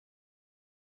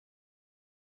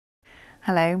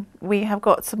Hello. We have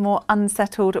got some more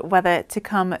unsettled weather to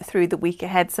come through the week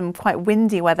ahead, some quite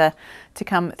windy weather to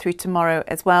come through tomorrow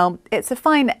as well. It's a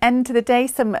fine end to the day,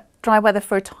 some dry weather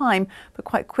for a time, but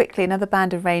quite quickly another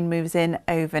band of rain moves in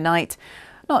overnight.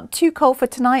 Not too cold for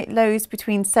tonight, lows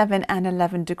between 7 and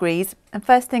 11 degrees. And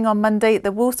first thing on Monday,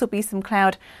 there will still be some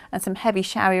cloud and some heavy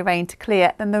showery rain to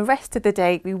clear. Then the rest of the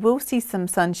day, we will see some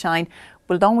sunshine,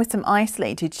 along with some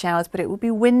isolated showers, but it will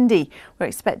be windy. We're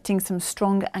expecting some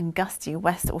strong and gusty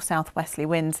west or southwesterly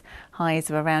winds, highs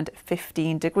of around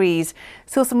 15 degrees.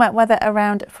 Still some wet weather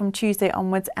around from Tuesday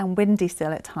onwards and windy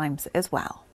still at times as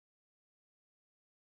well.